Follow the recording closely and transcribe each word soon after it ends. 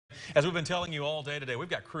As we've been telling you all day today, we've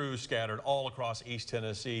got crews scattered all across East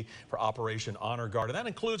Tennessee for Operation Honor Guard. And that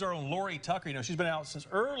includes our own Lori Tucker. You know, she's been out since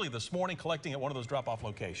early this morning collecting at one of those drop-off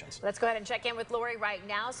locations. Let's go ahead and check in with Lori right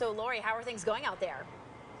now. So, Lori, how are things going out there?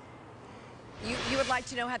 You would like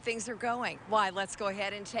to know how things are going. Why, let's go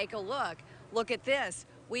ahead and take a look. Look at this.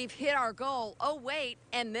 We've hit our goal. Oh, wait,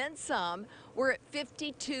 and then some. We're at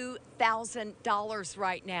 $52,000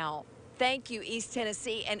 right now. Thank you, East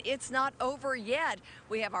Tennessee, and it's not over yet.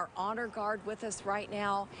 We have our Honor Guard with us right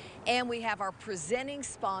now, and we have our presenting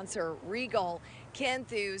sponsor, Regal, Ken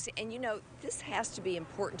Thews, and you know, this has to be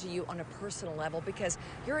important to you on a personal level because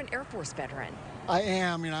you're an Air Force veteran. I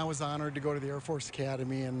am. You know, I was honored to go to the Air Force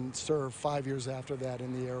Academy and serve 5 years after that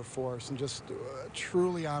in the Air Force, and just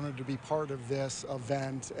truly honored to be part of this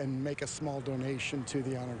event and make a small donation to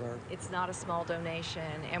the Honor Guard. It's not a small donation,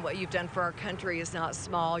 and what you've done for our country is not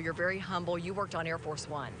small. You're very humble. You worked on Air Force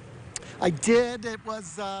One. I did. It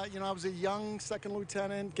was, you know, I was a young second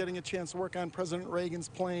lieutenant getting a chance to work on President Reagan's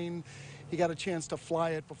plane. He got a chance to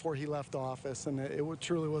fly it before he left office, and it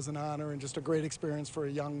truly was an honor and just a great experience for a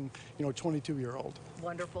young, you know, 22-year-old.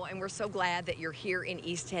 Wonderful, and we're so glad that you're here in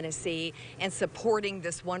East Tennessee and supporting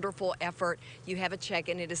this wonderful effort. You have a check,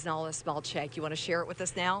 and it is not a small check. You want to share it with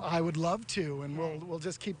us now? I would love to, and we'll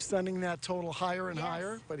just keep sending that total higher and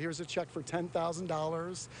higher. But here's a check for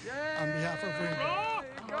 $10,000 on behalf of Regal.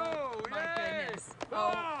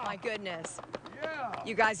 Oh my goodness.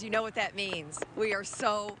 You guys, you know what that means. We are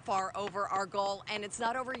so far over our goal, and it's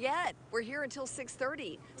not over yet. We're here until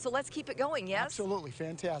 6:30, so let's keep it going, yes? Absolutely,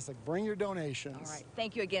 fantastic. Bring your donations. All right,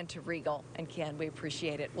 thank you again to Regal and Ken. We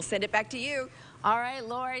appreciate it. We'll send it back to you. All right,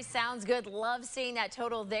 Lori, sounds good. Love seeing that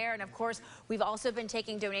total there. And of course, we've also been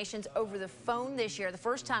taking donations over the phone this year. The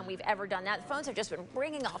first time we've ever done that. The phones have just been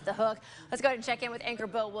ringing off the hook. Let's go ahead and check in with anchor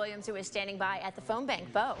Bo Williams, who is standing by at the phone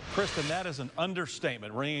bank. Bo. Kristen, that is an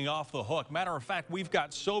understatement, ringing off the hook. Matter of fact, we've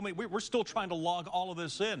got so many. We're still trying to log all of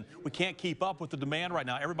this in. We can't keep up with the demand right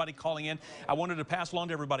now. Everybody calling in. I wanted to pass along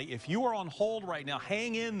to everybody. If you are on hold right now,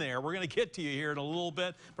 hang in there. We're going to get to you here in a little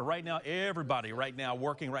bit. But right now, everybody right now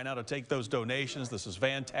working right now to take those donations. This is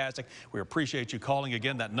fantastic. We appreciate you calling.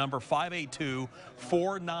 Again, that number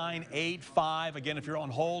 582-4985. Again, if you're on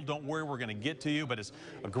hold, don't worry, we're going to get to you. But it's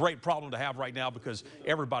a great problem to have right now because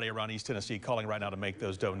everybody around East Tennessee calling right now to make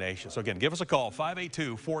those donations. So again, give us a call,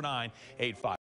 582-4985.